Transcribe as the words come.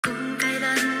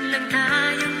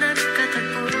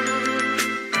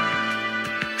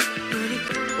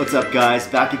What's up guys,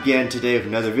 back again today with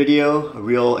another video. A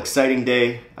real exciting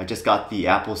day. I just got the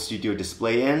Apple Studio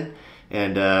display in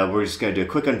and we're just going to do a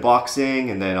quick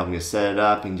unboxing and then I'm going to set it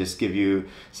up and just give you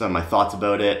some of my thoughts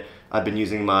about it. I've been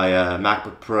using my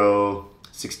MacBook Pro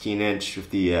 16-inch with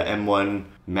the M1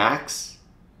 Max.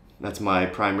 That's my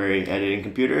primary editing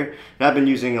computer. And I've been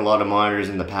using a lot of monitors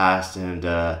in the past and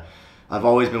I've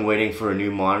always been waiting for a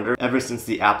new monitor. Ever since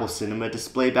the Apple Cinema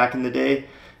display back in the day,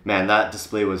 man, that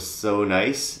display was so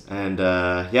nice. And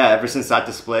yeah, ever since that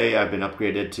display, I've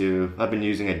been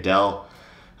using a Dell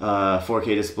 4K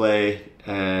display.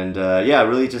 And yeah,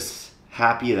 really just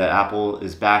happy that Apple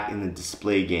is back in the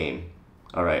display game.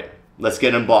 All right, let's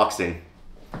get unboxing.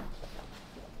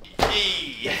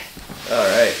 Hey. All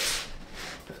right.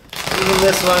 Even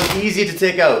this one, easy to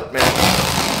take out, man.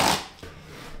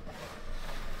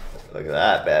 Look at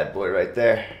that bad boy right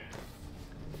there.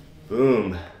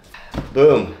 Boom.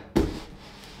 Boom.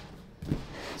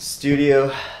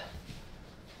 Studio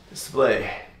display.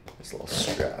 There's a little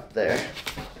strap there.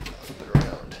 Flip it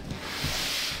around.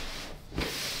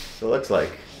 So it looks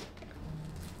like.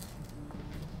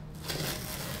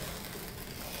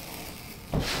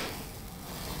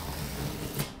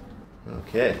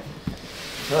 Okay.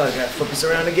 Oh, I gotta flip this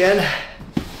around again.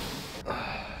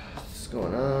 What's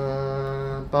going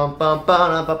on? Bum, bum,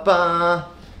 ba, ba, ba.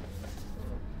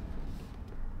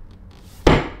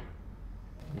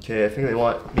 Okay, I think they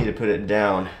want me to put it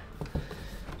down.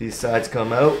 These sides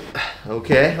come out.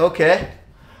 Okay, okay,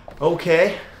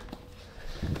 okay.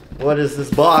 What is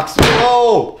this box?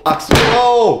 Whoa! Box,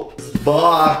 whoa!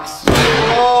 Box,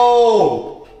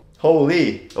 whoa!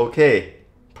 Holy, okay.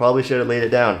 Probably should have laid it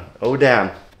down. Oh damn.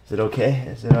 Is it okay?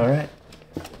 Is it alright?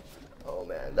 Oh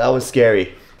man, that was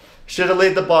scary. Should have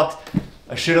laid the box.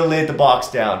 I should have laid the box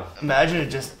down. Imagine it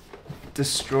just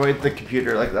destroyed the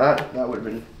computer like that. That would have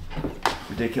been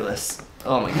ridiculous.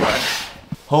 Oh my god.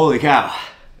 Holy cow.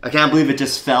 I can't believe it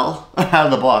just fell out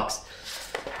of the box.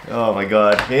 Oh my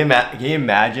god. Can you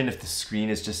imagine if the screen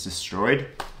is just destroyed?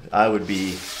 I would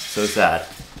be so sad.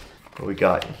 What we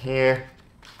got in here?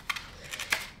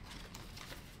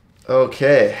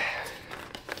 Okay.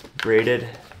 Braided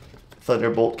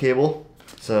Thunderbolt cable.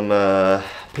 Some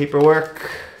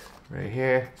paperwork right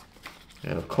here.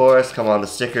 And of course, come on, the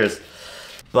stickers.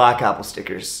 Black Apple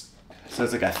stickers. So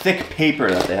it's like a thick paper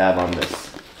that they have on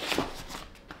this.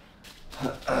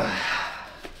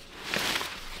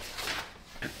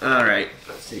 All right,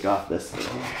 let's take off this thing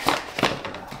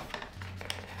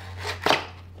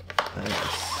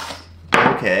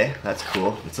here. Okay, that's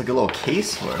cool. It's like a little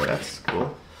case for it. That's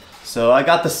cool. So I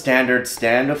got the standard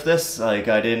stand of this. Like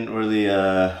I didn't really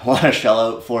want to shell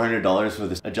out $400 for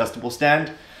this adjustable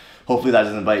stand. Hopefully that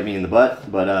doesn't bite me in the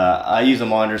butt, but I use a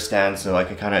monitor stand so I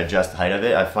can kind of adjust the height of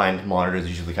it. I find monitors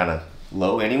usually kind of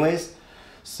low anyways,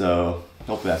 so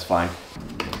hopefully that's fine.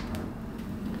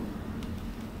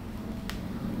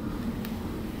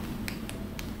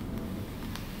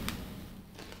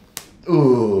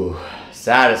 Ooh,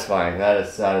 satisfying. That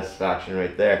is satisfaction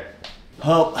right there.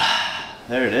 Oh,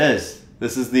 there it is.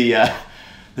 This is the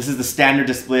standard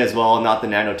display as well, not the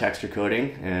nano texture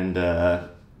coating, and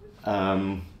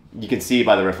you can see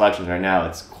by the reflections right now,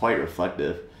 it's quite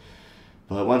reflective.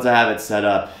 But once I have it set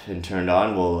up and turned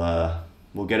on,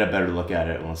 we'll get a better look at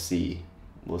it and we'll see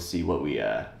what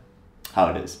how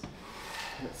it is.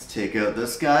 Let's take out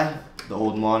this guy. The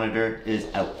old monitor is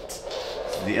out.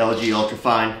 This is the LG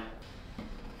Ultrafine.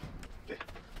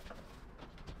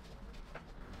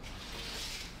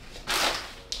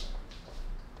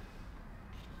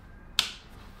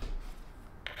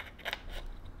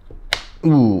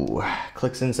 Ooh,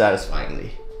 clicks in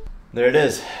satisfyingly. There it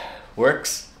is,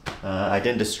 works. I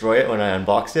didn't destroy it when I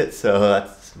unboxed it, so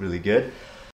that's really good.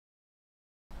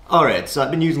 Alright, so I've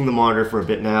been using the monitor for a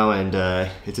bit now and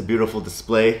it's a beautiful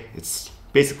display. It's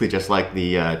basically just like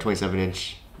the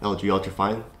 27-inch LG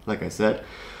Ultrafine, like I said.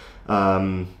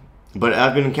 But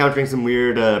I've been encountering some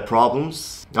weird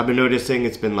problems. I've been noticing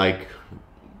it's been like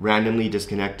randomly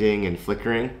disconnecting and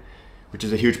flickering, which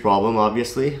is a huge problem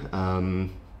obviously.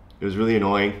 It was really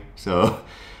annoying, so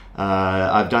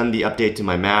I've done the update to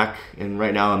my Mac, and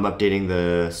right now I'm updating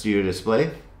the Studio display.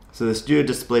 So the Studio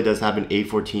display does have an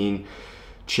A14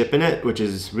 chip in it, which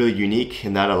is really unique,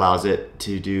 and that allows it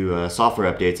to do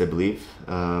software updates, I believe.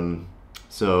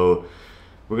 So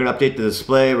we're gonna update the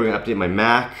display, we're gonna update my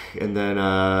Mac, and then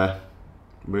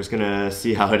we're just gonna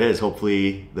see how it is.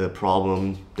 Hopefully the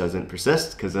problem doesn't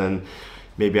persist, because then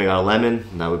maybe I got a lemon,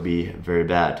 and that would be very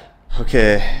bad.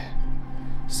 Okay.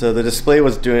 So the display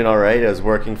was doing all right. It was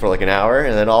working for like an hour,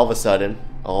 and then all of a sudden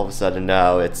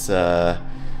now it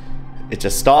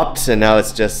just stopped, and now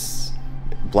it's just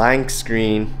blank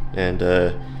screen, and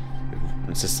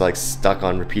it's just like stuck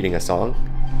on repeating a song.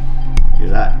 Do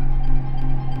that.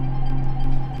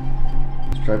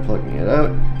 Let's try plugging it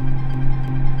out.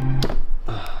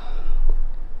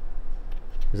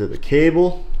 Is it the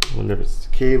cable? I wonder if it's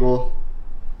the cable.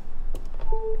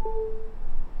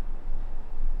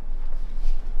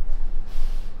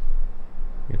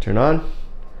 You turn on.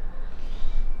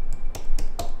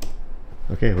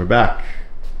 Okay, we're back.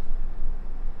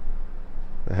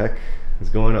 The heck is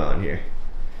going on here?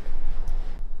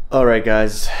 Alright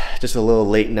guys, just a little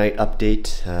late night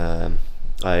update.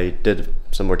 I did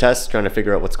some more tests trying to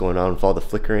figure out what's going on with all the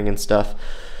flickering and stuff.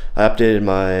 I updated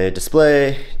my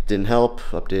display, didn't help.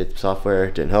 Updated the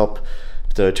software, didn't help.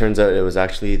 So it turns out it was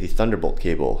actually the Thunderbolt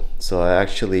cable. So I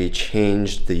actually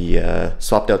changed the,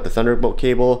 swapped out the Thunderbolt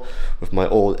cable with my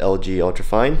old LG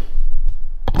Ultrafine.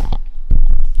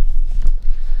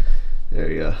 There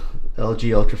you go, LG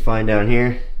Ultrafine down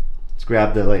here. Let's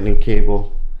grab the lightning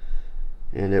cable,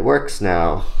 and it works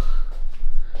now.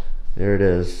 There it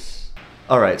is.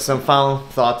 Alright, some final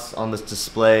thoughts on this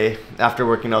display. After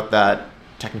working out that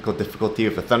technical difficulty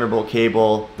with the Thunderbolt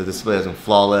cable, the display isn't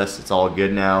flawless, it's all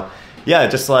good now. Yeah,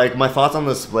 just like my thoughts on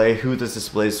the display, who this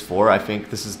display is for. I think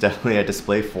this is definitely a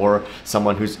display for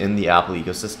someone who's in the Apple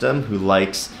ecosystem, who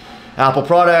likes Apple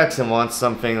products and wants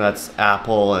something that's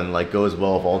Apple and like goes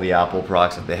well with all the Apple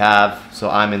products that they have. So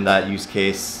I'm in that use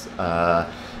case. I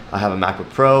have a MacBook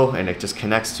Pro and it just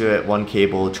connects to it, one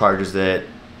cable, charges it.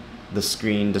 The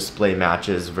screen display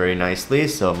matches very nicely,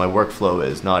 so my workflow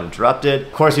is not interrupted.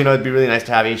 Of course, you know, it'd be really nice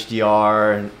to have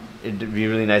HDR, it'd be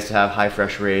really nice to have high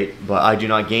refresh rate, but I do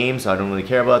not game, so I don't really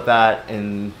care about that.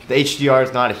 And the HDR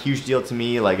is not a huge deal to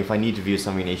me. Like if I need to view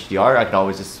something in HDR, I could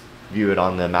always just view it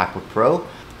on the MacBook Pro.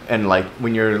 And like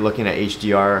when you're looking at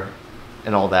HDR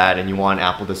and all that and you want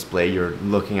Apple display, you're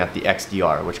looking at the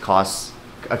XDR, which costs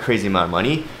a crazy amount of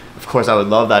money. Of course, I would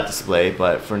love that display,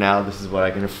 but for now, this is what I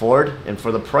can afford. And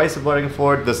for the price of what I can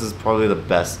afford, this is probably the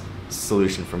best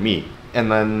solution for me.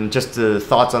 And then just the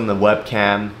thoughts on the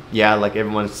webcam. Yeah, like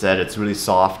everyone said, it's really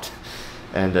soft.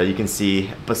 And you can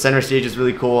see, but center stage is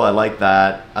really cool. I like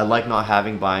that. I like not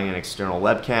buying an external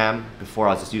webcam. Before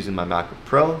I was just using my MacBook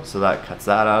Pro, so that cuts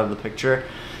that out of the picture.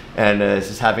 And it's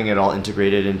just having it all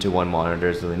integrated into one monitor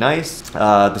is really nice.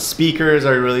 The speakers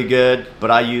are really good,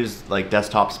 but I use like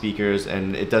desktop speakers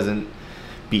and it doesn't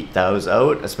beat those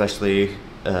out, especially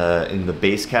in the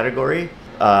bass category.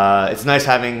 It's nice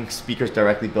having speakers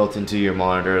directly built into your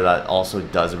monitor that also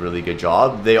does a really good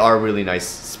job. They are really nice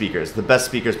speakers. The best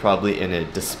speakers probably in a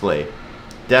display.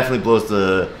 Definitely blows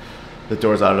the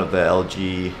doors out of the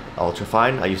LG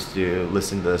Ultrafine. I used to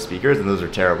listen to the speakers and those are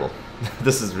terrible.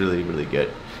 This is really, really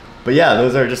good. But yeah,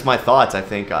 those are just my thoughts. I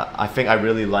think I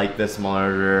really like this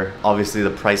monitor. Obviously the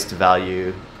price to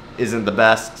value isn't the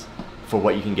best for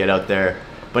what you can get out there,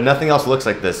 but nothing else looks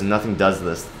like this and nothing does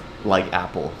this like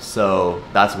Apple. So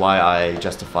that's why I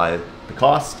justify the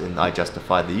cost and I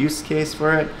justify the use case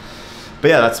for it.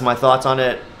 But yeah, that's my thoughts on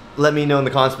it. Let me know in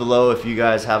the comments below if you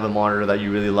guys have a monitor that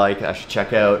you really like I should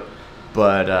check out.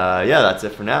 But yeah, that's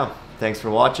it for now. Thanks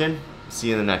for watching. See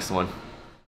you in the next one.